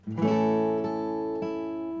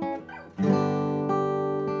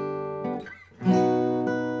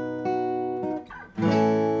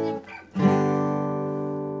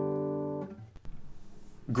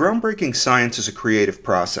Groundbreaking science is a creative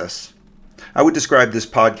process. I would describe this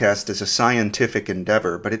podcast as a scientific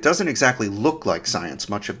endeavor, but it doesn't exactly look like science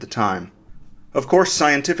much of the time. Of course,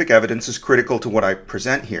 scientific evidence is critical to what I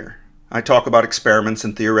present here. I talk about experiments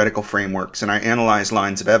and theoretical frameworks, and I analyze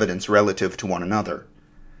lines of evidence relative to one another.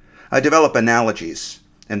 I develop analogies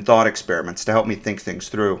and thought experiments to help me think things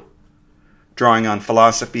through. Drawing on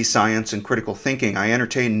philosophy, science, and critical thinking, I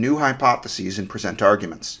entertain new hypotheses and present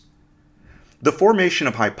arguments. The formation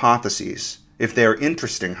of hypotheses, if they are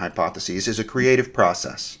interesting hypotheses, is a creative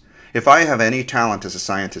process. If I have any talent as a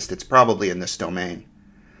scientist, it's probably in this domain.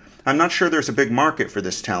 I'm not sure there's a big market for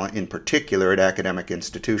this talent, in particular at academic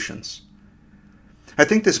institutions. I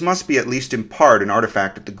think this must be, at least in part, an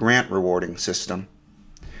artifact of the grant rewarding system.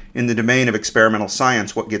 In the domain of experimental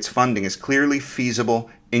science, what gets funding is clearly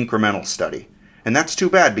feasible, incremental study. And that's too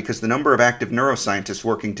bad, because the number of active neuroscientists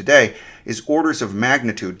working today is orders of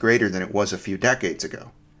magnitude greater than it was a few decades ago.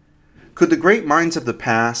 Could the great minds of the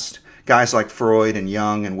past, guys like Freud and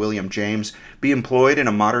Jung and William James, be employed in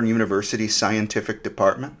a modern university scientific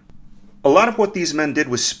department? A lot of what these men did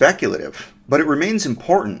was speculative, but it remains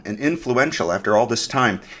important and influential after all this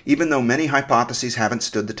time, even though many hypotheses haven't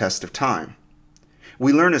stood the test of time.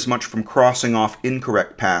 We learn as much from crossing off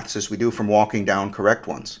incorrect paths as we do from walking down correct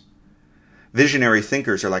ones. Visionary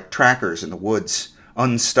thinkers are like trackers in the woods,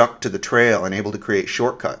 unstuck to the trail and able to create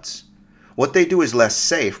shortcuts. What they do is less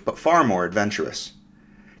safe, but far more adventurous.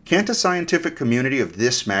 Can't a scientific community of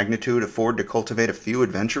this magnitude afford to cultivate a few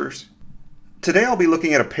adventurers? Today I'll be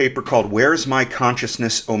looking at a paper called Where's My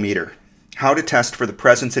Consciousness-Ometer? How to Test for the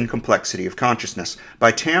Presence and Complexity of Consciousness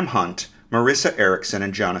by Tam Hunt, Marissa Ericson,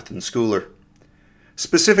 and Jonathan Schooler.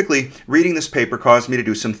 Specifically, reading this paper caused me to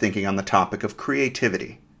do some thinking on the topic of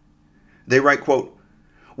creativity. They write, quote,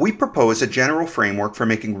 "We propose a general framework for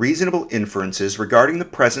making reasonable inferences regarding the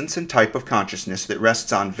presence and type of consciousness that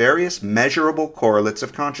rests on various measurable correlates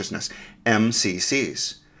of consciousness,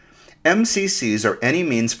 MCCs. MCCs are any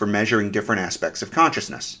means for measuring different aspects of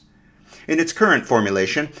consciousness. In its current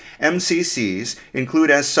formulation, MCCs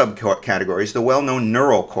include as subcategories the well-known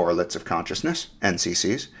neural correlates of consciousness,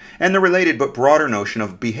 NCCs, and the related but broader notion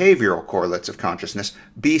of behavioral correlates of consciousness,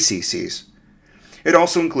 BCCs. It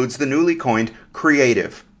also includes the newly coined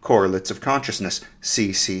creative correlates of consciousness,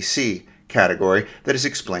 CCC, category that is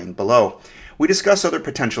explained below. We discuss other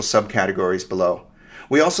potential subcategories below.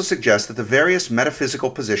 We also suggest that the various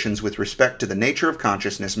metaphysical positions with respect to the nature of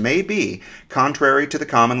consciousness may be, contrary to the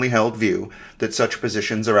commonly held view that such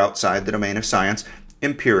positions are outside the domain of science,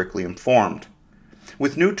 empirically informed.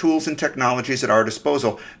 With new tools and technologies at our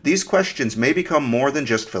disposal, these questions may become more than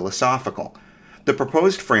just philosophical. The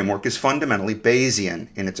proposed framework is fundamentally Bayesian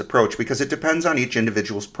in its approach because it depends on each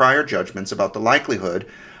individual's prior judgments about the likelihood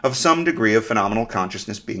of some degree of phenomenal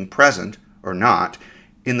consciousness being present, or not,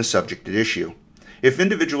 in the subject at issue. If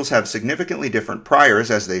individuals have significantly different priors,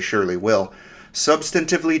 as they surely will,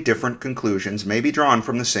 substantively different conclusions may be drawn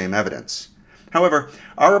from the same evidence. However,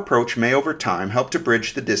 our approach may over time help to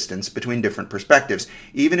bridge the distance between different perspectives,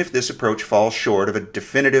 even if this approach falls short of a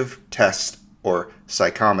definitive test or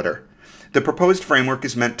psychometer. The proposed framework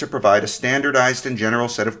is meant to provide a standardized and general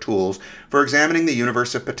set of tools for examining the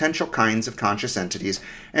universe of potential kinds of conscious entities,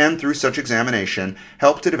 and through such examination,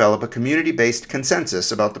 help to develop a community-based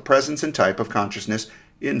consensus about the presence and type of consciousness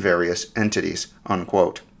in various entities."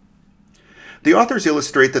 Unquote. The authors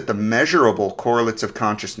illustrate that the measurable correlates of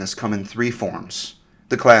consciousness come in three forms: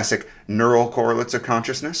 the classic neural correlates of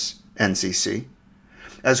consciousness, NCC,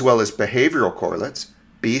 as well as behavioral correlates,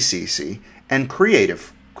 BCC, and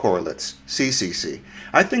creative correlates, CCC.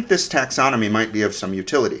 I think this taxonomy might be of some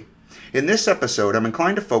utility. In this episode, I'm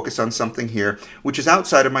inclined to focus on something here which is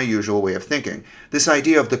outside of my usual way of thinking, this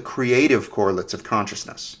idea of the creative correlates of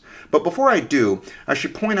consciousness. But before I do, I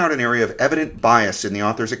should point out an area of evident bias in the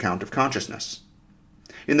author's account of consciousness.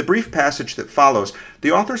 In the brief passage that follows,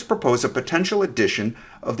 the authors propose a potential addition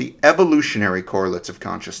of the evolutionary correlates of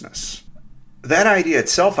consciousness. That idea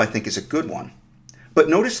itself, I think, is a good one. But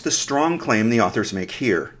notice the strong claim the authors make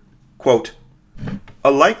here. Quote, "A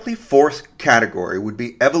likely fourth category would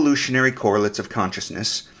be evolutionary correlates of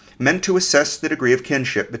consciousness, meant to assess the degree of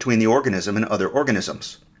kinship between the organism and other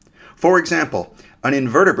organisms. For example, an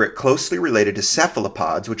invertebrate closely related to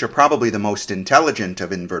cephalopods, which are probably the most intelligent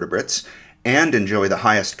of invertebrates, and enjoy the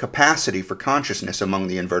highest capacity for consciousness among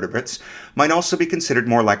the invertebrates, might also be considered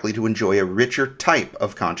more likely to enjoy a richer type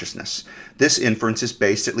of consciousness. This inference is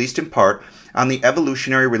based, at least in part, on the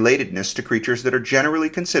evolutionary relatedness to creatures that are generally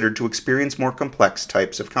considered to experience more complex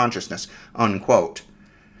types of consciousness." Unquote.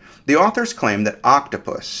 The authors claim that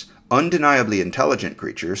octopus, undeniably intelligent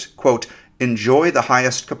creatures, quote, enjoy the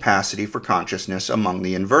highest capacity for consciousness among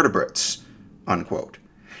the invertebrates, unquote.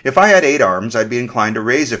 If I had 8 arms, I'd be inclined to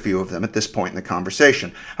raise a few of them at this point in the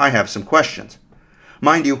conversation. I have some questions.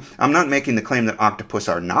 Mind you, I'm not making the claim that octopus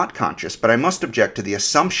are not conscious, but I must object to the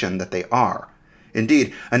assumption that they are.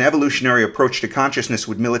 Indeed, an evolutionary approach to consciousness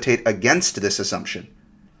would militate against this assumption.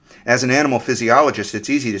 As an animal physiologist, it's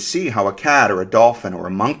easy to see how a cat or a dolphin or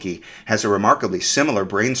a monkey has a remarkably similar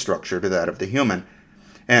brain structure to that of the human.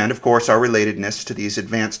 And, of course, our relatedness to these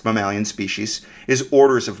advanced mammalian species is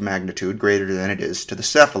orders of magnitude greater than it is to the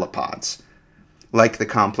cephalopods. Like the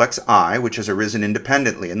complex eye, which has arisen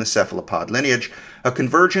independently in the cephalopod lineage, a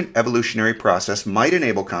convergent evolutionary process might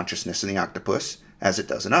enable consciousness in the octopus, as it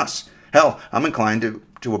does in us. Hell, I'm inclined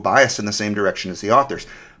to a bias in the same direction as the authors,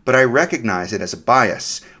 but I recognize it as a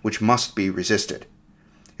bias which must be resisted.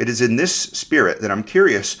 It is in this spirit that I'm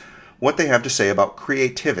curious what they have to say about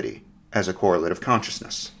creativity as a correlate of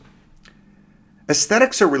consciousness.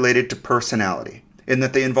 Aesthetics are related to personality in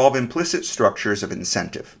that they involve implicit structures of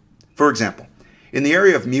incentive. For example, in the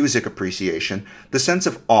area of music appreciation, the sense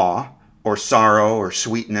of awe, or sorrow, or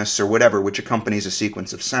sweetness, or whatever which accompanies a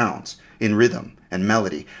sequence of sounds, in rhythm and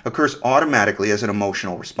melody, occurs automatically as an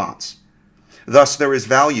emotional response. Thus, there is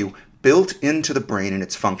value built into the brain in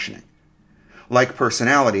its functioning. Like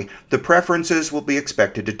personality, the preferences will be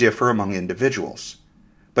expected to differ among individuals.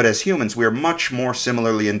 But as humans, we are much more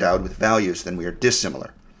similarly endowed with values than we are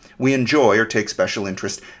dissimilar. We enjoy or take special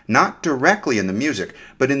interest not directly in the music,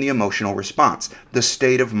 but in the emotional response, the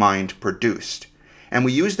state of mind produced. And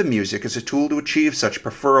we use the music as a tool to achieve such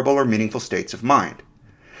preferable or meaningful states of mind.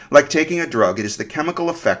 Like taking a drug, it is the chemical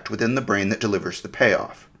effect within the brain that delivers the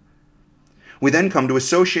payoff. We then come to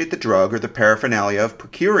associate the drug or the paraphernalia of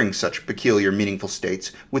procuring such peculiar, meaningful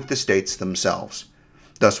states with the states themselves.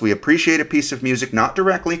 Thus, we appreciate a piece of music not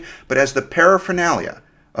directly, but as the paraphernalia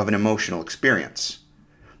of an emotional experience.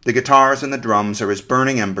 The guitars and the drums are as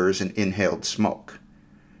burning embers in inhaled smoke.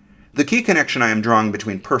 The key connection I am drawing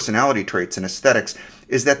between personality traits and aesthetics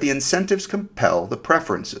is that the incentives compel the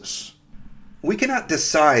preferences. We cannot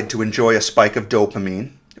decide to enjoy a spike of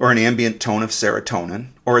dopamine, or an ambient tone of serotonin,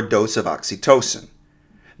 or a dose of oxytocin.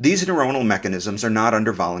 These neuronal mechanisms are not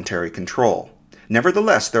under voluntary control.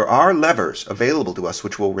 Nevertheless, there are levers available to us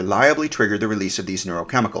which will reliably trigger the release of these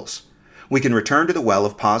neurochemicals. We can return to the well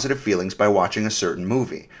of positive feelings by watching a certain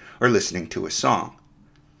movie, or listening to a song.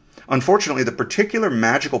 Unfortunately, the particular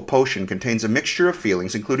magical potion contains a mixture of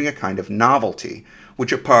feelings, including a kind of novelty,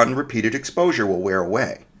 which upon repeated exposure will wear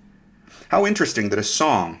away. How interesting that a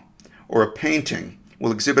song, or a painting,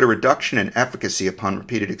 will exhibit a reduction in efficacy upon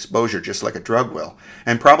repeated exposure just like a drug will,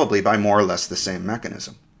 and probably by more or less the same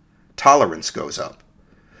mechanism. Tolerance goes up.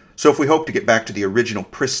 So if we hope to get back to the original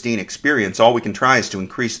pristine experience, all we can try is to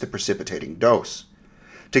increase the precipitating dose.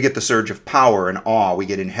 To get the surge of power and awe we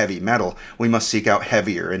get in heavy metal, we must seek out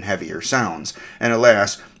heavier and heavier sounds, and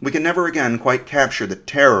alas, we can never again quite capture the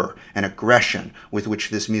terror and aggression with which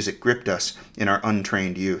this music gripped us in our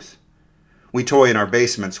untrained youth. We toy in our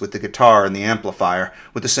basements with the guitar and the amplifier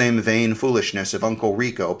with the same vain foolishness of Uncle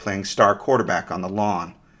Rico playing star quarterback on the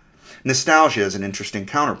lawn. Nostalgia is an interesting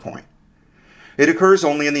counterpoint. It occurs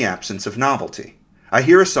only in the absence of novelty. I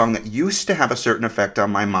hear a song that used to have a certain effect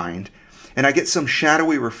on my mind, and I get some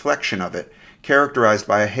shadowy reflection of it, characterized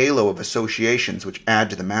by a halo of associations which add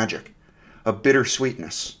to the magic, a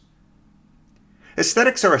bittersweetness.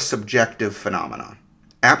 Aesthetics are a subjective phenomenon.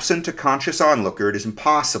 Absent a conscious onlooker, it is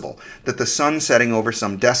impossible that the sun setting over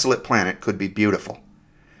some desolate planet could be beautiful.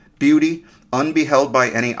 Beauty, unbeheld by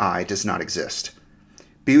any eye, does not exist.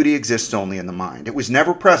 Beauty exists only in the mind. It was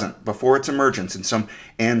never present before its emergence in some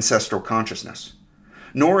ancestral consciousness.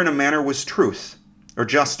 Nor in a manner was truth or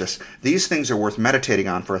justice. These things are worth meditating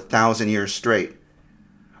on for 1,000 years straight.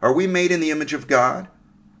 Are we made in the image of God,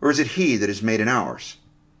 or is it He that is made in ours?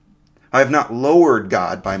 I have not lowered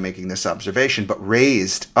God by making this observation, but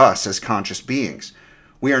raised us as conscious beings.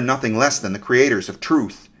 We are nothing less than the creators of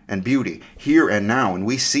truth and beauty, here and now, and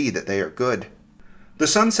we see that they are good. The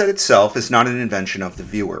sunset itself is not an invention of the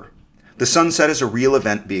viewer. The sunset is a real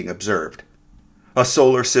event being observed. A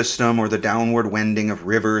solar system or the downward wending of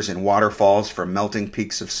rivers and waterfalls from melting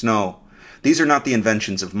peaks of snow. These are not the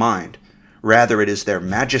inventions of mind. Rather, it is their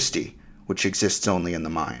majesty which exists only in the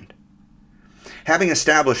mind. Having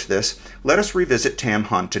established this, let us revisit Tam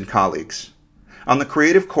Hunt and colleagues. On the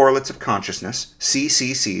creative correlates of consciousness,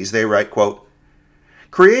 CCCs, they write, quote,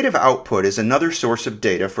 "Creative output is another source of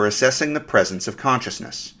data for assessing the presence of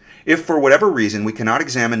consciousness. If for whatever reason we cannot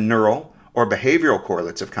examine neural or behavioral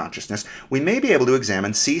correlates of consciousness, we may be able to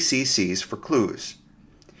examine CCCs for clues.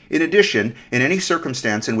 In addition, in any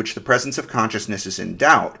circumstance in which the presence of consciousness is in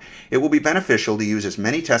doubt, it will be beneficial to use as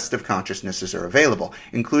many tests of consciousness as are available,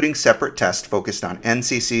 including separate tests focused on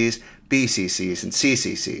NCCs, BCCs, and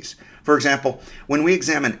CCCs. For example, when we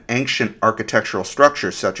examine ancient architectural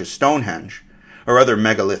structures such as Stonehenge, or other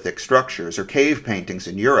megalithic structures, or cave paintings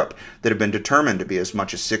in Europe that have been determined to be as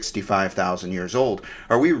much as 65,000 years old,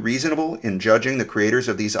 are we reasonable in judging the creators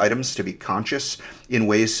of these items to be conscious in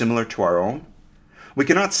ways similar to our own? We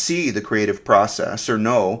cannot see the creative process or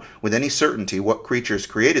know with any certainty what creatures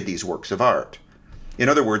created these works of art. In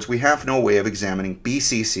other words, we have no way of examining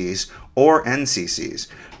BCCs or NCCs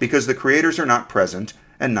because the creators are not present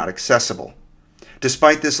and not accessible.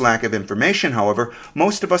 Despite this lack of information, however,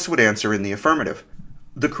 most of us would answer in the affirmative.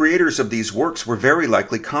 The creators of these works were very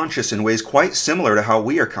likely conscious in ways quite similar to how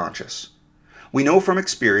we are conscious. We know from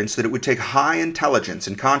experience that it would take high intelligence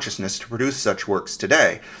and consciousness to produce such works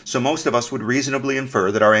today, so most of us would reasonably infer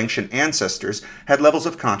that our ancient ancestors had levels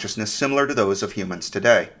of consciousness similar to those of humans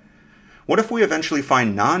today. What if we eventually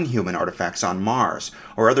find non-human artifacts on Mars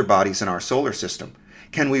or other bodies in our solar system?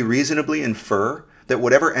 Can we reasonably infer that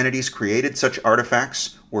whatever entities created such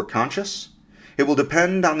artifacts were conscious? It will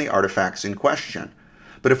depend on the artifacts in question.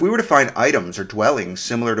 But if we were to find items or dwellings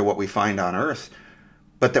similar to what we find on Earth,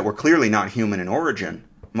 but that were clearly not human in origin,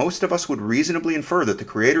 most of us would reasonably infer that the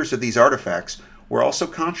creators of these artifacts were also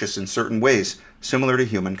conscious in certain ways, similar to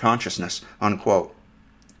human consciousness, unquote.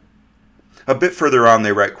 A bit further on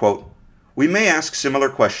they write, quote, "We may ask similar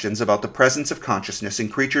questions about the presence of consciousness in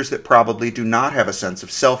creatures that probably do not have a sense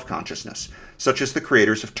of self-consciousness, such as the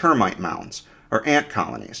creators of termite mounds, or ant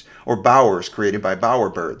colonies, or bowers created by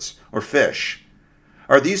bowerbirds, or fish.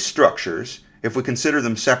 Are these structures, if we consider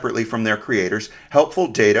them separately from their creators, helpful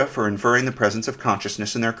data for inferring the presence of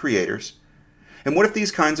consciousness in their creators? And what if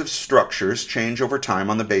these kinds of structures change over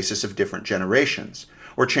time on the basis of different generations,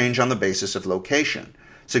 or change on the basis of location,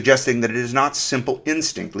 suggesting that it is not simple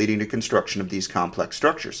instinct leading to construction of these complex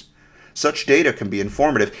structures? Such data can be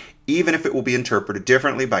informative, even if it will be interpreted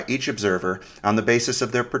differently by each observer on the basis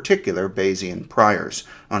of their particular Bayesian priors,"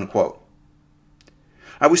 unquote.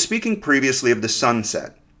 I was speaking previously of the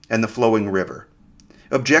sunset and the flowing river,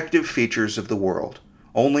 objective features of the world,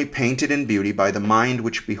 only painted in beauty by the mind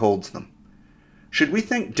which beholds them. Should we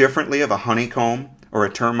think differently of a honeycomb or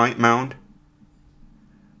a termite mound?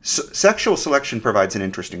 Sexual selection provides an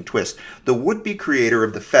interesting twist. The would-be creator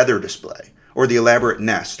of the feather display, or the elaborate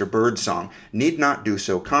nest or bird song, need not do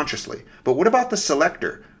so consciously. But what about the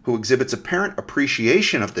selector, who exhibits apparent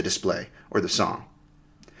appreciation of the display or the song?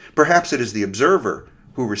 Perhaps it is the observer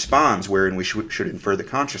who responds wherein we should infer the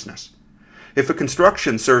consciousness. If a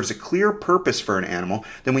construction serves a clear purpose for an animal,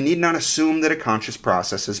 then we need not assume that a conscious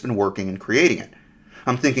process has been working in creating it.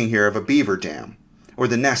 I'm thinking here of a beaver dam, or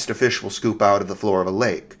the nest a fish will scoop out of the floor of a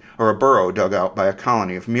lake, or a burrow dug out by a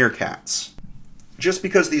colony of meerkats. Just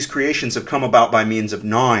because these creations have come about by means of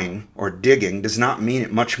gnawing or digging does not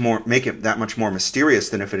mean make it that much more mysterious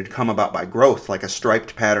than if it had come about by growth, like a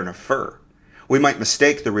striped pattern of fur. We might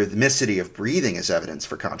mistake the rhythmicity of breathing as evidence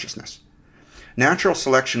for consciousness. Natural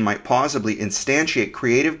selection might plausibly instantiate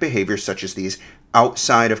creative behaviors such as these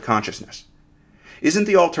outside of consciousness. Isn't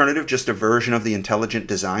the alternative just a version of the intelligent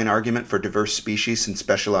design argument for diverse species and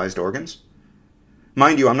specialized organs?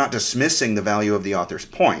 Mind you, I'm not dismissing the value of the author's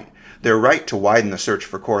point. They're right to widen the search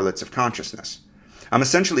for correlates of consciousness. I'm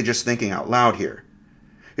essentially just thinking out loud here.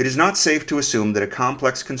 It is not safe to assume that a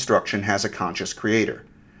complex construction has a conscious creator,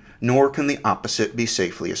 nor can the opposite be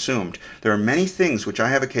safely assumed. There are many things which I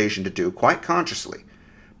have occasion to do quite consciously,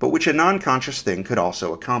 but which a non-conscious thing could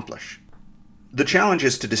also accomplish. The challenge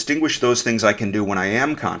is to distinguish those things I can do when I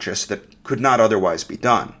am conscious that could not otherwise be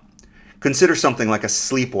done. Consider something like a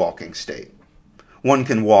sleepwalking state. One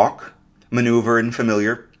can walk, maneuver in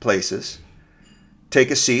familiar places, take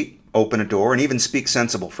a seat, open a door, and even speak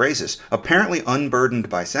sensible phrases, apparently unburdened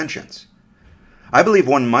by sentience. I believe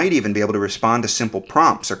one might even be able to respond to simple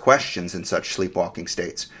prompts or questions in such sleepwalking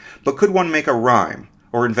states. But could one make a rhyme,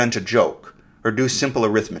 or invent a joke, or do simple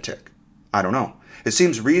arithmetic? I don't know. It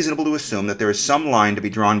seems reasonable to assume that there is some line to be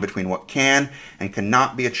drawn between what can and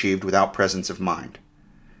cannot be achieved without presence of mind.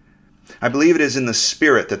 I believe it is in the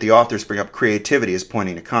spirit that the authors bring up creativity as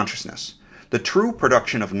pointing to consciousness. The true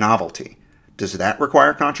production of novelty, does that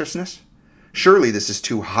require consciousness? Surely this is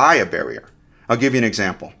too high a barrier. I'll give you an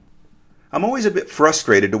example. I'm always a bit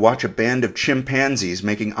frustrated to watch a band of chimpanzees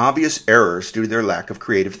making obvious errors due to their lack of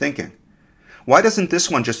creative thinking. Why doesn't this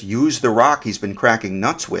one just use the rock he's been cracking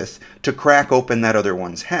nuts with to crack open that other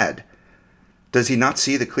one's head? Does he not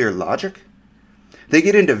see the clear logic? They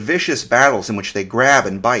get into vicious battles in which they grab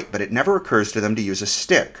and bite, but it never occurs to them to use a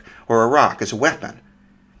stick or a rock as a weapon.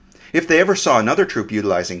 If they ever saw another troop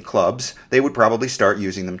utilizing clubs, they would probably start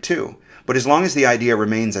using them too. But as long as the idea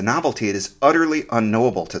remains a novelty, it is utterly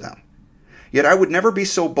unknowable to them. Yet I would never be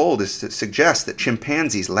so bold as to suggest that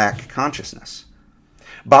chimpanzees lack consciousness.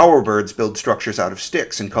 Bowerbirds build structures out of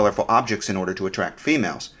sticks and colorful objects in order to attract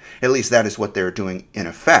females. At least that is what they're doing in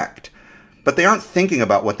effect. But they aren't thinking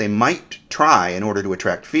about what they might try in order to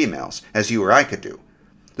attract females, as you or I could do.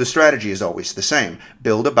 The strategy is always the same: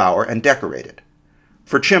 build a bower and decorate it.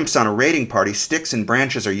 For chimps on a raiding party, sticks and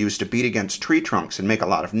branches are used to beat against tree trunks and make a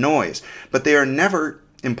lot of noise, but they are never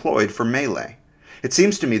employed for melee. It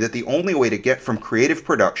seems to me that the only way to get from creative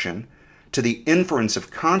production to the inference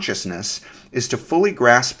of consciousness is to fully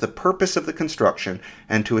grasp the purpose of the construction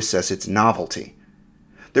and to assess its novelty.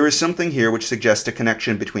 There is something here which suggests a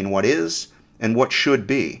connection between what is and what should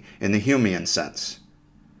be in the Humean sense.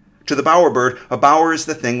 To the bowerbird, a bower is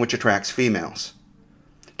the thing which attracts females.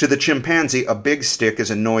 To the chimpanzee, a big stick is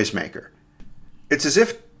a noisemaker. It's as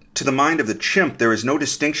if, to the mind of the chimp, there is no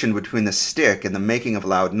distinction between the stick and the making of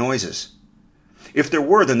loud noises. If there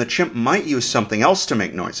were, then the chimp might use something else to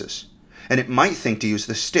make noises, and it might think to use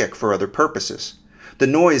the stick for other purposes. The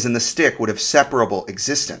noise and the stick would have separable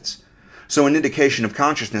existence. So an indication of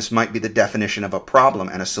consciousness might be the definition of a problem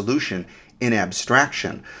and a solution in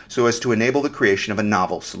abstraction, so as to enable the creation of a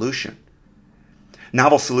novel solution.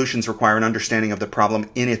 Novel solutions require an understanding of the problem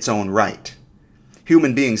in its own right.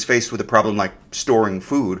 Human beings faced with a problem like storing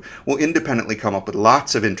food will independently come up with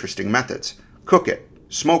lots of interesting methods. Cook it,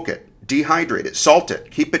 smoke it, dehydrate it, salt it,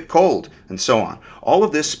 keep it cold, and so on. All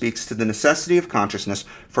of this speaks to the necessity of consciousness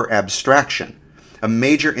for abstraction, a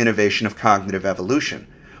major innovation of cognitive evolution.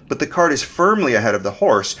 But the cart is firmly ahead of the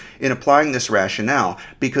horse in applying this rationale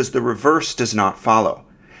because the reverse does not follow.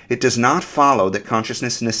 It does not follow that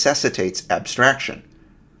consciousness necessitates abstraction.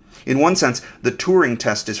 In one sense, the Turing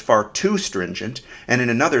test is far too stringent, and in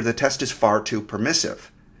another, the test is far too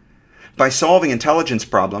permissive. By solving intelligence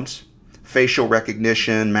problems, facial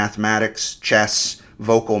recognition, mathematics, chess,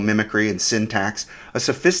 vocal mimicry, and syntax, a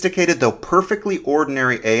sophisticated though perfectly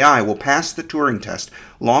ordinary AI will pass the Turing test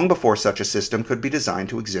long before such a system could be designed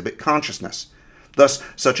to exhibit consciousness. Thus,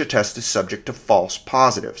 such a test is subject to false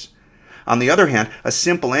positives. On the other hand, a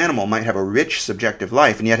simple animal might have a rich subjective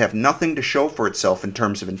life and yet have nothing to show for itself in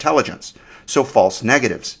terms of intelligence, so false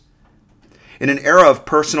negatives. In an era of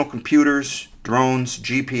personal computers, drones,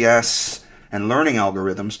 GPS, and learning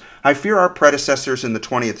algorithms, I fear our predecessors in the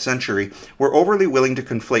 20th century were overly willing to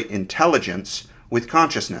conflate intelligence with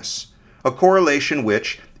consciousness, a correlation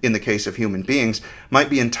which, in the case of human beings, might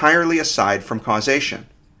be entirely aside from causation.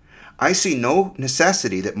 I see no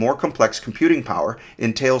necessity that more complex computing power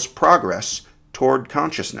entails progress toward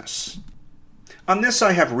consciousness. On this,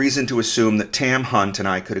 I have reason to assume that Tam Hunt and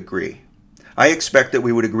I could agree. I expect that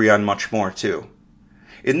we would agree on much more, too.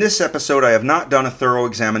 In this episode, I have not done a thorough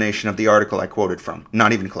examination of the article I quoted from,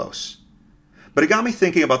 not even close. But it got me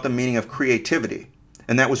thinking about the meaning of creativity,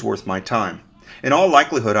 and that was worth my time. In all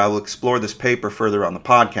likelihood, I will explore this paper further on the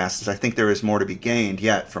podcast, as I think there is more to be gained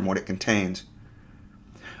yet from what it contains.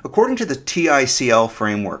 According to the TICL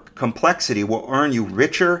framework, complexity will earn you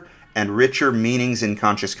richer and richer meanings in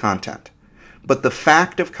conscious content. But the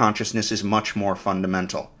fact of consciousness is much more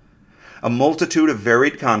fundamental. A multitude of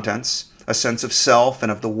varied contents, a sense of self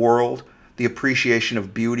and of the world, the appreciation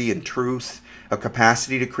of beauty and truth, a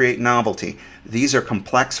capacity to create novelty. These are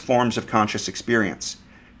complex forms of conscious experience.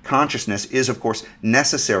 Consciousness is, of course,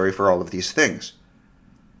 necessary for all of these things.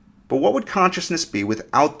 But what would consciousness be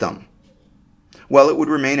without them? Well, it would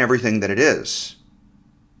remain everything that it is.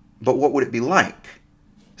 But what would it be like?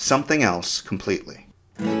 Something else completely.